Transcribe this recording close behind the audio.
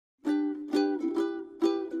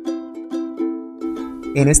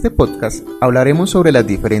En este podcast hablaremos sobre las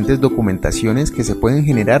diferentes documentaciones que se pueden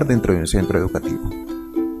generar dentro de un centro educativo.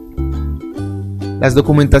 Las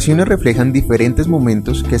documentaciones reflejan diferentes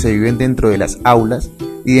momentos que se viven dentro de las aulas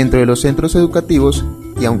y dentro de los centros educativos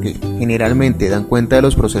y aunque generalmente dan cuenta de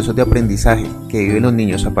los procesos de aprendizaje que viven los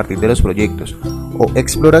niños a partir de los proyectos o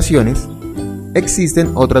exploraciones,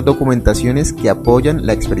 existen otras documentaciones que apoyan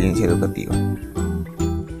la experiencia educativa.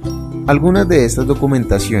 Algunas de estas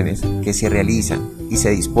documentaciones que se realizan y se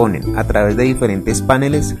disponen a través de diferentes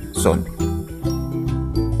paneles son: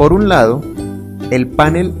 por un lado, el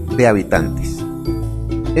panel de habitantes.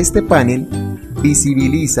 Este panel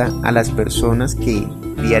visibiliza a las personas que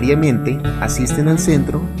diariamente asisten al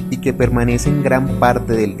centro y que permanecen gran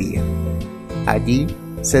parte del día. Allí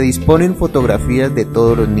se disponen fotografías de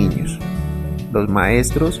todos los niños, los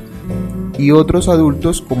maestros y otros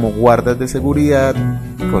adultos como guardas de seguridad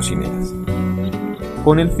y cocineras,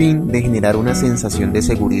 con el fin de generar una sensación de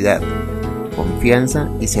seguridad, confianza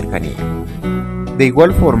y cercanía. De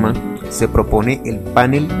igual forma, se propone el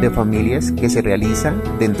panel de familias que se realiza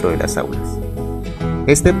dentro de las aulas.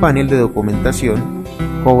 Este panel de documentación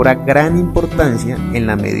cobra gran importancia en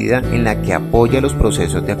la medida en la que apoya los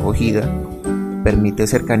procesos de acogida, permite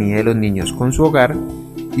cercanía de los niños con su hogar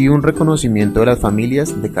y un reconocimiento de las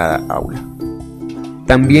familias de cada aula.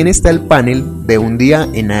 También está el panel de un día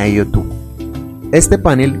en AEOTU. Este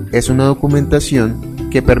panel es una documentación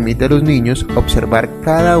que permite a los niños observar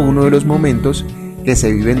cada uno de los momentos que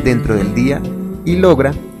se viven dentro del día y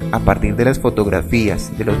logra, a partir de las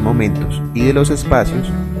fotografías de los momentos y de los espacios,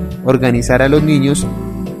 organizar a los niños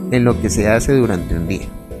en lo que se hace durante un día.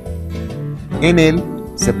 En él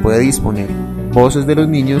se puede disponer voces de los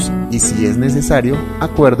niños y, si es necesario,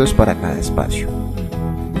 acuerdos para cada espacio.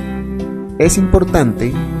 Es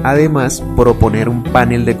importante, además, proponer un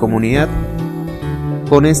panel de comunidad.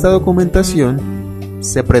 Con esta documentación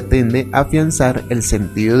se pretende afianzar el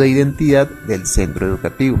sentido de identidad del centro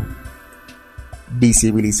educativo,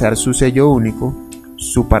 visibilizar su sello único,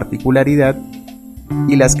 su particularidad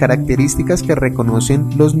y las características que reconocen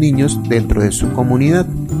los niños dentro de su comunidad,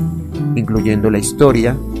 incluyendo la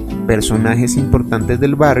historia, personajes importantes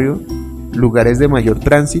del barrio, lugares de mayor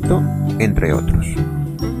tránsito, entre otros.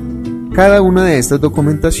 Cada una de estas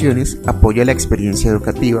documentaciones apoya la experiencia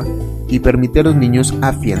educativa y permite a los niños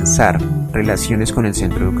afianzar relaciones con el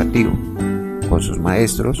centro educativo, con sus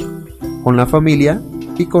maestros, con la familia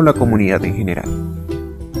y con la comunidad en general.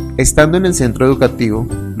 Estando en el centro educativo,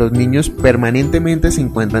 los niños permanentemente se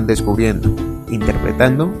encuentran descubriendo,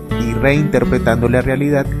 interpretando y reinterpretando la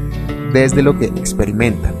realidad desde lo que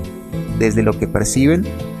experimentan, desde lo que perciben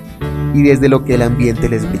y desde lo que el ambiente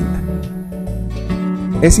les brinda.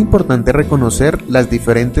 Es importante reconocer las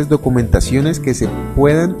diferentes documentaciones que se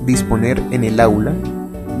puedan disponer en el aula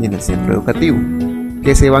y en el centro educativo,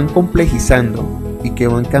 que se van complejizando y que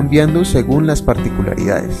van cambiando según las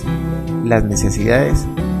particularidades, las necesidades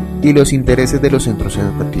y los intereses de los centros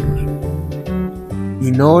educativos.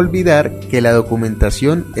 Y no olvidar que la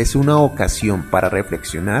documentación es una ocasión para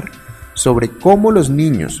reflexionar sobre cómo los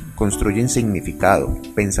niños construyen significado,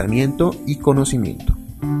 pensamiento y conocimiento.